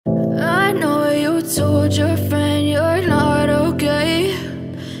told your friend you're not okay?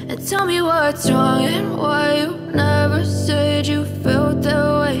 And tell me what's wrong and why you never said you felt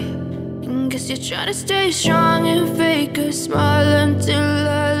that way. And guess you're trying to stay strong and fake a smile until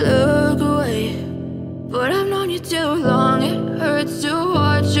I look away. But I've known you too long, it hurts to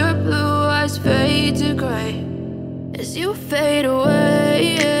watch your blue eyes fade to gray as you fade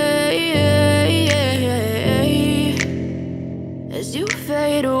away, as you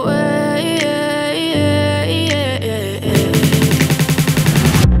fade away, as you fade away,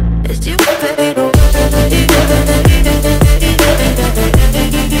 as you fade away.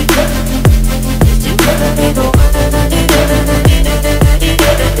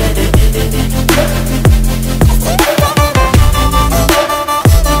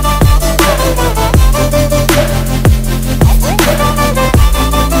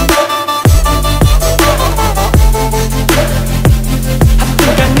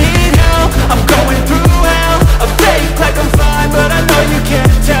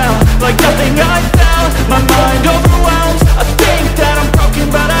 Like nothing I found, my mind overwhelms. I think that I'm broken,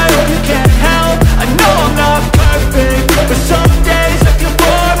 but I hope you can't help. I know I'm not perfect, but some days I feel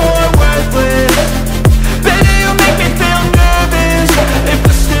far more worthless. Baby, you make me feel nervous. If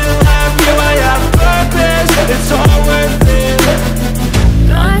I still have you, I have purpose. It's all worth it.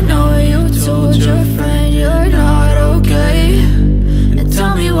 I know you told your friend you're not okay. And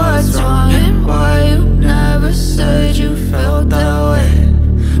tell me what's wrong and why you never said you felt that way.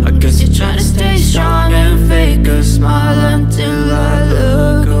 I guess you're trying to stay strong and fake a smile until I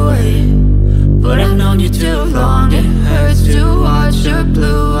look away. But I've known you too long, it hurts to watch your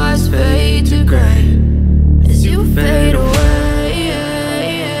blue eyes fade to gray as you fade away,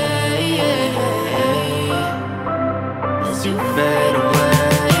 as you fade away,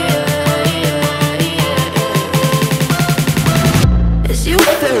 as you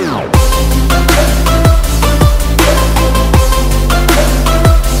fade away.